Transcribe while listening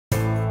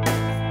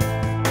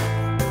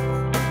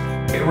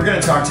Hey, we're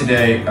going to talk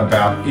today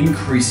about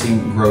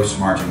increasing gross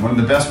margin. One of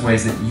the best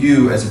ways that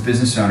you as a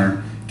business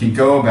owner can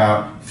go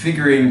about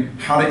figuring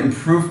how to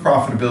improve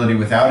profitability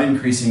without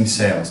increasing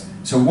sales.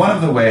 So one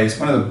of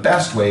the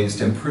best ways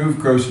to improve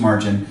gross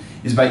margin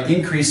is by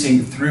increasing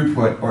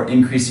throughput or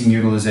increasing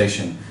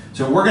utilization.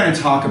 So we're going to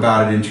talk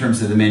about it in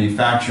terms of the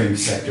manufacturing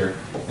sector,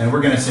 and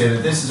we're going to say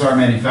that this is our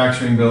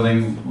manufacturing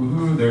building.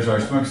 Woohoo, there's our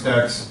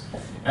smokestacks.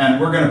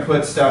 And we're going to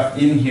put stuff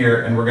in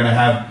here and we're going to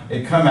have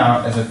it come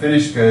out as a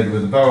finished good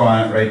with a bow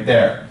on it right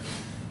there.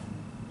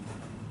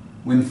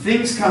 When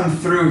things come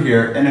through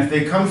here, and if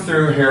they come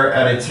through here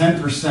at a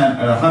 10%,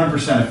 at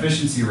 100%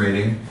 efficiency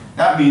rating,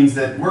 that means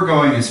that we're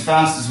going as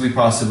fast as we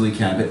possibly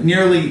can. But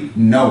nearly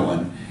no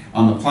one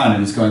on the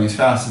planet is going as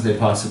fast as they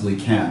possibly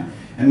can.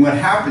 And what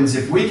happens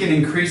if we can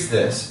increase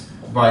this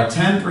by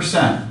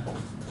 10%,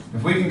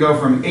 if we can go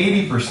from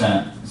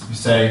 80%,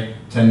 say,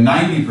 to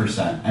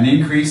 90%, an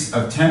increase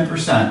of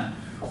 10%,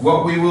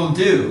 what we will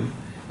do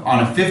on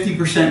a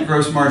 50%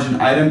 gross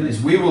margin item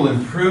is we will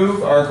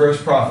improve our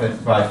gross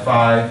profit by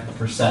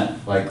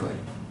 5% likely.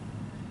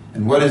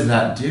 And what does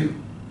that do?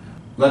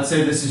 Let's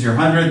say this is your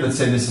 100, let's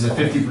say this is a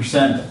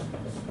 50%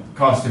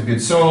 cost of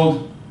goods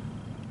sold.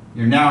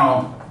 You're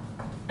now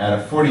at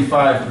a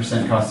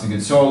 45% cost of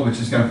goods sold, which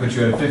is going to put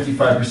you at a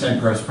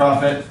 55% gross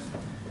profit,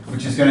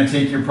 which is going to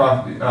take your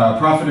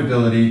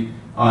profitability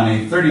on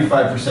a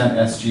 35%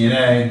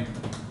 SG&A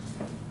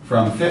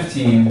from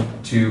 15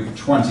 to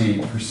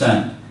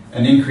 20%,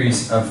 an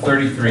increase of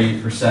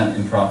 33%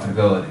 in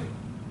profitability.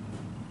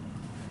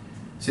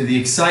 So the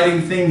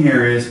exciting thing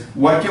here is,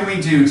 what can we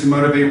do to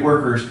motivate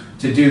workers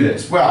to do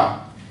this?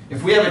 Well,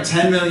 if we have a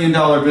 $10 million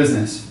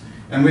business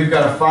and we've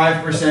got a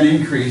 5%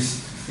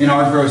 increase in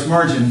our gross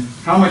margin,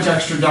 how much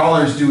extra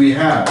dollars do we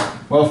have?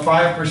 Well,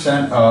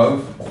 5%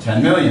 of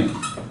 10 million,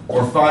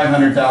 or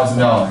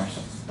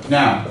 $500,000.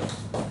 Now,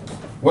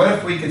 what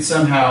if we could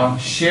somehow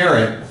share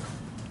it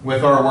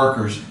with our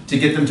workers to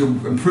get them to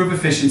improve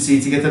efficiency,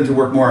 to get them to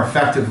work more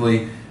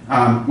effectively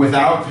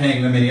without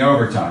paying them any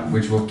overtime,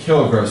 which will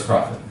kill gross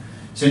profit.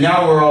 So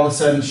now we're all of a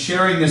sudden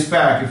sharing this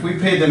back. If we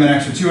paid them an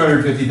extra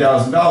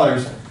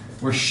 $250,000,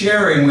 we're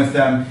sharing with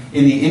them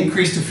in the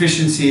increased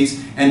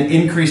efficiencies and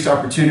increased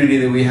opportunity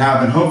that we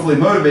have, and hopefully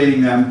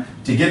motivating them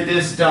to get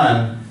this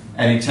done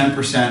at a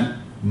 10%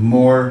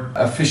 more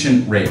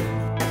efficient rate.